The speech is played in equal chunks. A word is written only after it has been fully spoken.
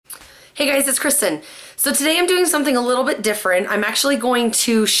Hey guys, it's Kristen. So today I'm doing something a little bit different. I'm actually going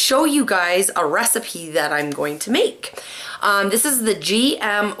to show you guys a recipe that I'm going to make. This is the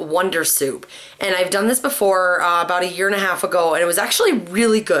GM Wonder Soup, and I've done this before about 1.5 years ago, and it was actually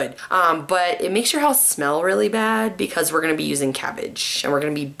really good. But it makes your house smell really bad because we're going to be using cabbage, and we're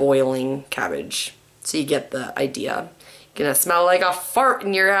going to be boiling cabbage. So you get the idea. It's going to smell like a fart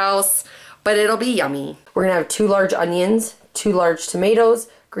in your house, but it'll be yummy. We're going to have 2 large onions, 2 large tomatoes,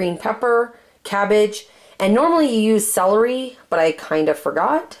 green pepper, cabbage, and normally you use celery, but I kind of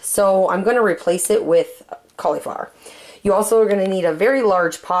forgot, so I'm going to replace it with cauliflower. You also are going to need a very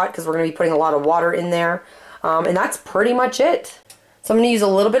large pot because we're going to be putting a lot of water in there, and that's pretty much it. So I'm going to use a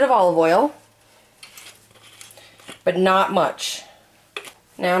little bit of olive oil, but not much.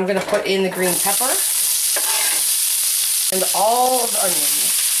 Now I'm going to put in the green pepper and all of the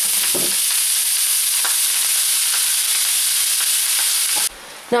onions.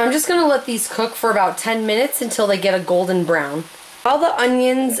 Now I'm just going to let these cook for about 10 minutes until they get a golden brown. While the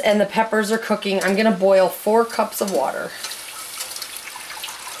onions and the peppers are cooking, I'm going to boil 4 cups of water.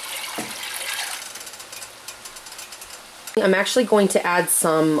 I'm actually going to add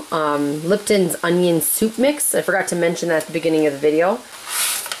some Lipton's onion soup mix. I forgot to mention that at the beginning of the video.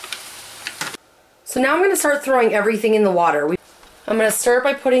 So now I'm going to start throwing everything in the water. I'm going to start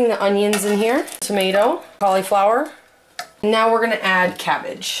by putting the onions in here, tomato, cauliflower. Now we're going to add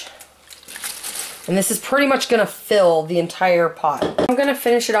cabbage. And this is pretty much going to fill the entire pot. I'm going to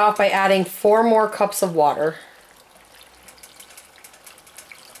finish it off by adding 4 more cups of water.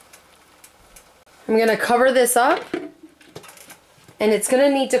 I'm going to cover this up. And it's going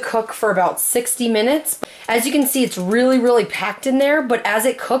to need to cook for about 60 minutes. As you can see, it's really packed in there, but as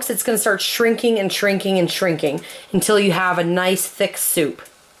it cooks, it's going to start shrinking and shrinking and shrinking until you have a nice thick soup.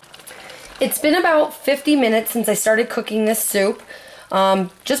 It's been about 50 minutes since I started cooking this soup.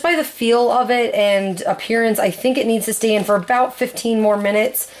 Just by the feel of it and appearance, I think it needs to stay in for about 15 more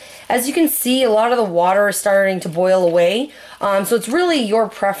minutes. As you can see, a lot of the water is starting to boil away. So it's really your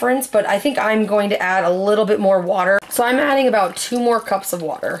preference, but I think I'm going to add a little bit more water. So I'm adding about 2 more cups of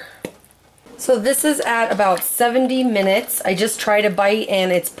water. So this is at about 70 minutes. I just tried a bite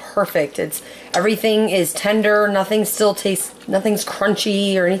and it's perfect. Everything is tender, nothing's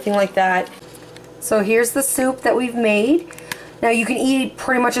crunchy or anything like that. So here's the soup that we've made. Now you can eat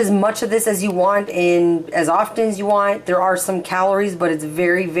pretty much as much of this as you want and as often as you want. There are some calories, but it's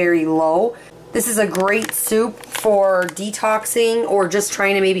very low. This is a great soup for detoxing or just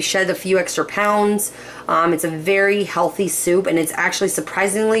trying to maybe shed a few extra pounds. It's a very healthy soup and it's actually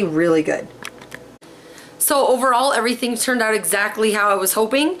surprisingly really good. So overall, everything turned out exactly how I was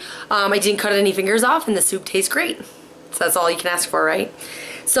hoping. I didn't cut any fingers off and the soup tastes great. So that's all you can ask for, right?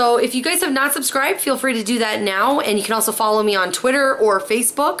 So if you guys have not subscribed, feel free to do that now, and you can also follow me on Twitter or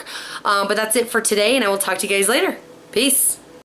Facebook. But that's it for today, and I will talk to you guys later. Peace.